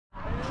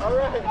All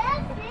right.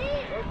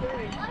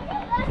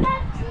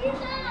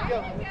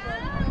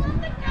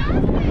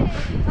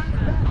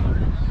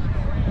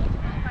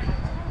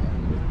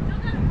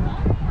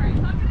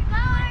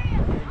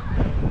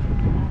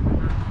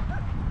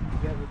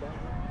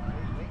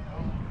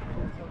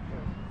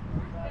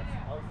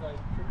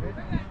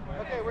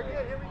 Okay, we're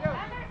good. Here we go. All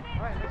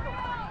right, let's go.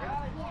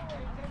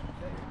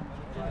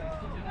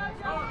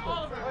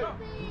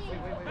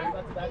 Wait,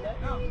 about to back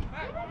up? No,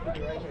 back.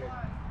 Right here.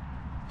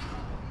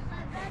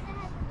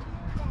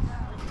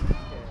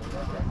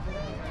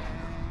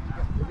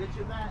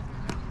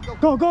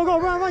 Go, go, go,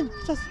 run.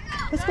 Just,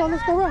 let's go,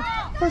 run.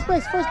 First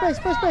base. Good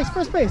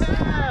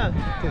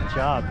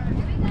job.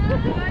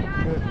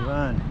 Good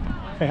run.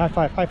 Hey, high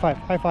five.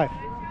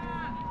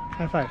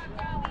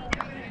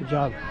 Good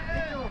job.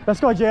 Let's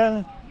go,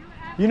 Jalen.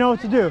 You know what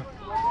to do.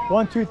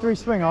 1, 2, 3,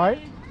 swing, all right?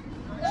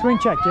 Swing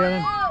check,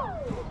 Jalen.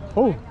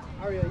 Oh.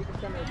 Ariel, you can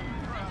come in.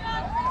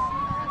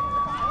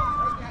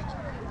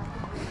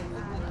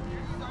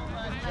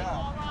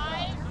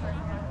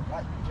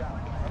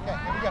 Okay,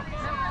 here we go.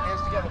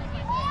 Hands together.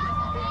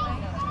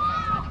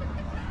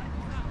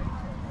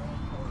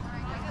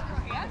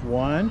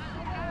 One.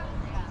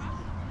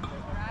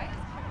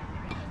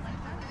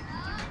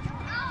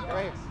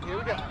 Right here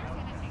we go.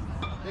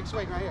 Big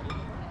swing right here.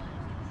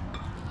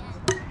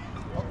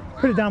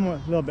 Put it down a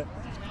little bit.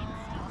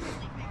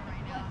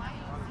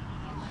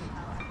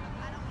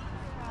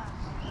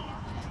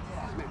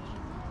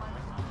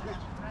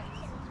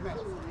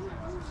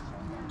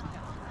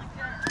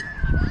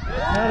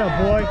 Atta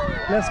boy.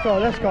 Let's go.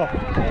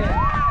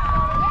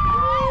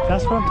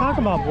 That's what I'm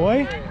talking about,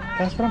 boy.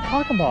 That's what I'm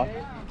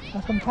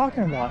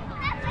talking about.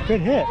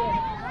 Good hit.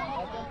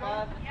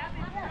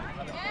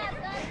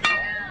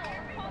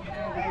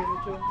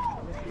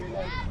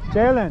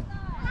 Jalen,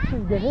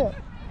 good hit.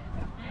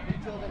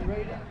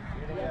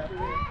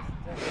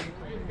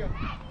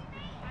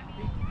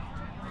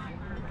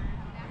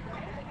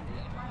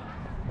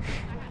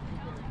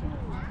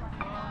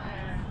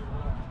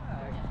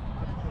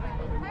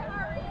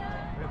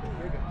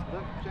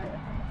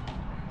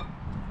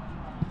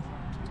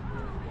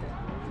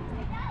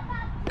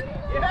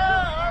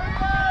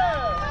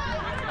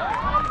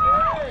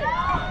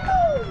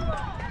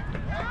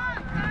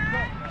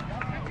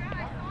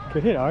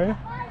 Good hit, Arya.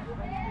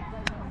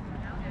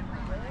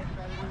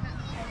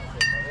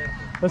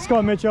 Let's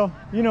go, Mitchell.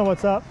 You know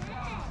what's up.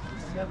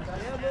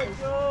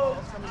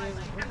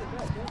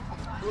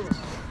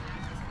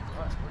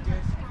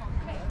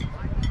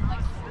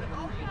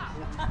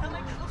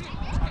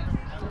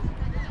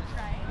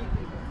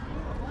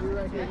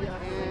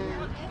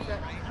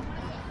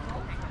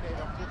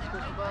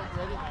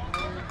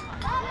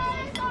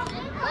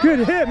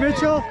 Good hit,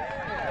 Mitchell.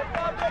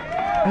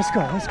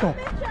 Let's go.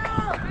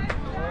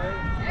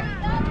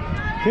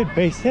 Good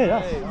base hit.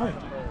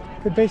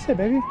 Good base hit,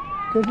 baby.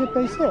 Good hit,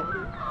 base hit.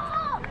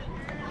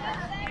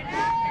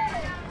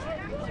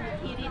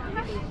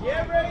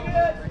 Yeah, very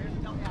good.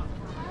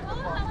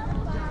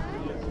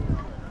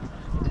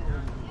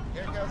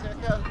 Here it goes.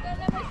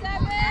 Number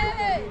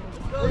 7.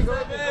 Go,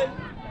 7.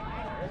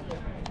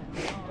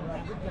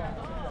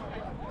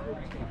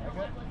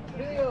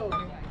 Video.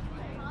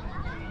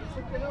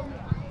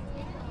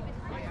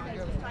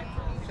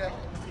 Check.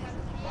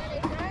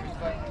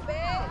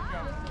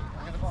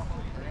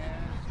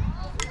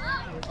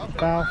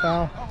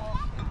 Foul.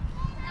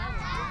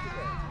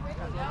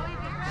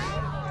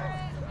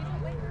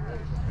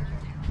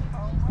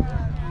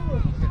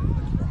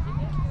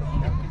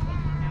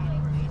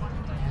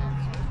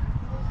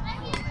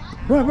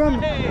 Run,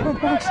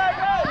 Bronx.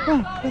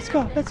 Run, let's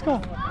go. Nice.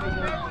 Go.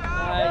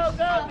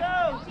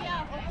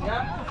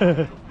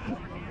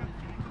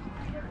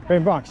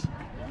 Rain Bronx.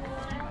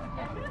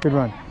 Good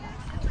run.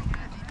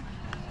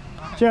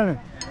 Jalen,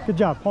 good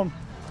job. Home.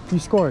 You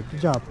scored.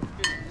 Good job.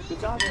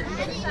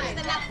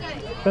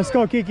 Let's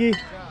go, Kiki.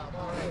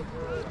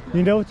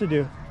 You know what to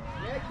do.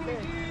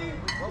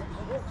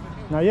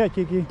 Not yet,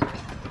 Kiki.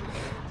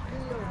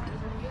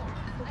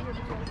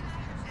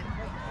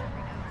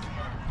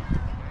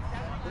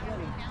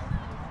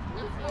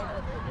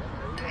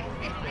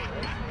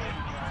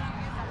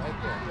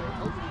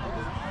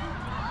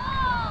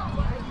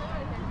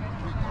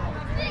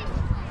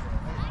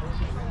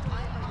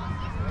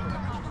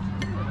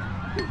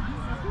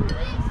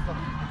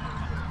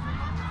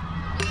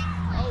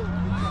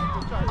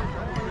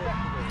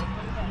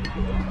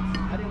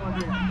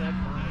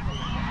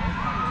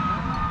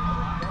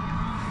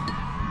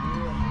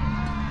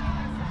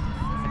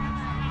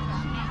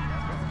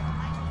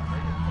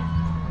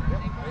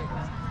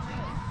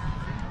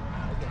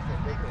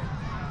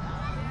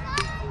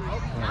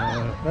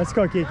 Let's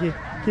go, Kiki.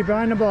 Keep your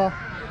eye on the ball.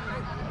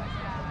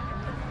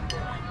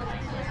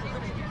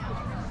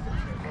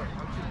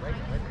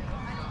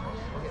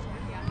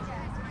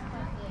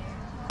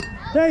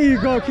 There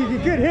you go, Kiki.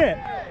 Good hit.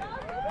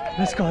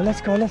 Let's go.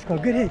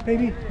 Good hit,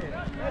 baby.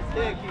 That's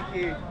it,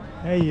 Kiki.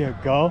 There you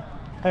go.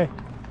 Hey,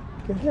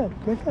 good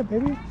hit,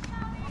 baby.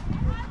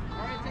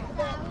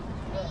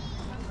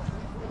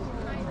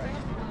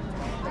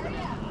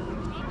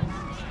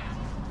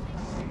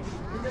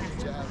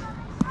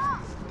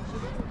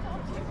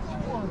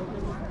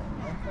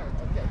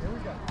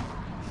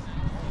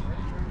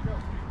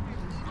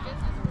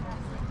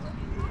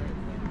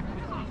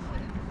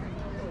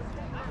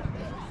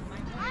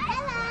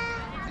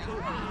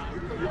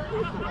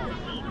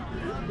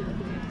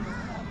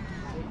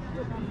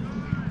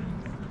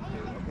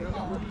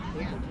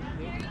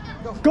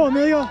 Go,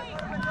 Emilio.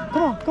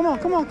 Come on, come on,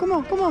 come on, come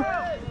on, come on.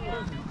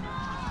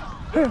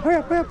 Hurry up, hurry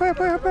up, hurry up,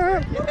 hurry up, hurry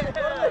up.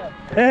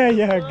 There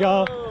you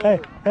go. Hey,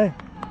 hey.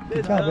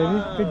 Good job,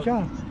 baby. Good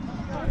job.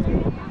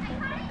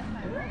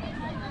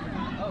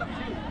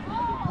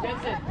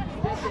 Jensen,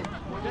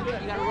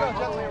 you gotta run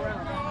all the way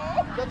around.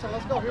 Jensen,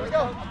 let's go. Here we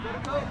go.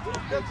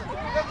 Jensen.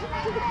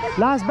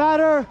 Last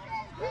batter.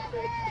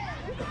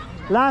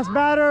 Last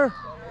batter.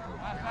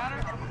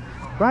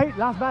 Right?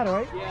 Last batter,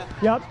 right?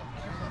 Yeah. Yep.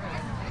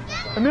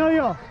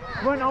 Emilio,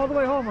 run all the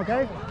way home,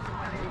 okay?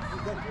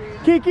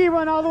 Kiki,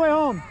 run all the way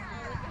home.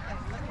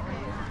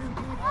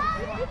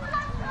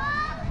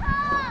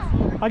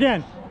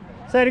 Again.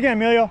 Say it again,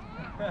 Emilio.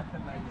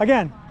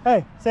 Again.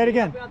 Hey, say it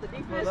again.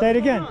 Say it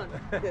again.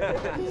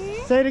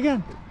 Say it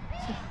again.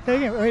 Say it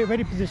again.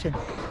 Ready position.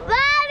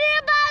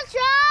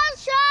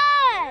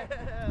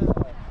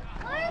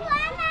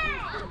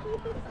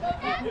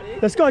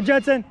 Let's go,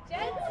 Jensen.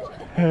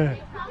 Jensen,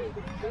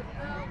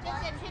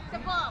 hit the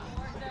ball.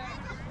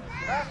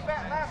 Last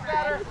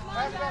batter.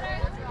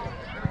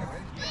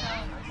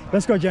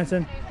 Let's go,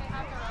 Jensen.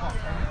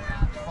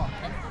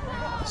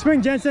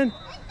 Swing, Jensen.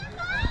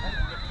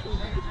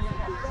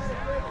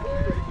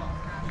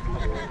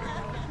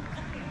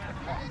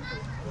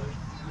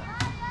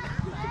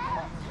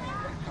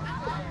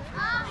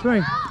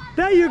 Swing.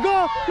 There you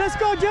go. Let's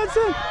go,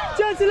 Jensen.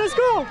 Jensen, let's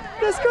go.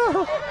 Let's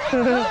go.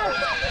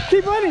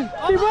 Keep running.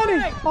 Keep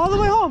running. All the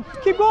way home.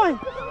 Keep going.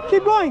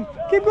 Keep going.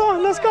 Keep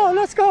going. Let's go.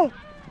 Let's go.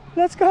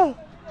 Let's go.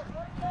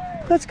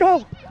 Let's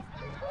go.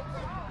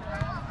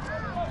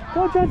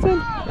 Go, Jensen.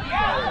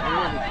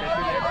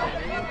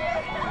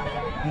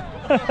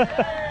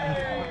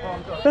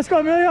 Let's go,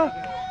 Emilio.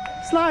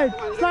 Slide.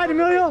 Slide,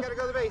 Emilio.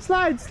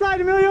 Slide.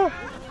 Slide, Emilio.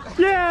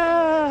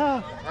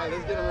 Yeah.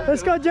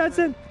 Let's go,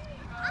 Jensen.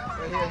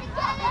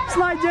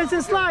 Slide,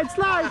 Jensen. Slide.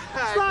 Slide.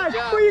 Slide.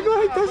 Where are you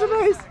going? Touch the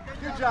base.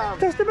 Good job.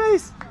 Touch the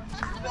base.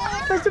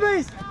 Touch the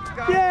base.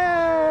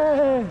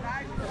 Yeah.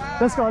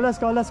 Let's go. Let's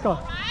go. Let's go.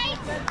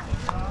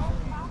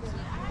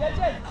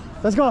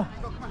 Let's go.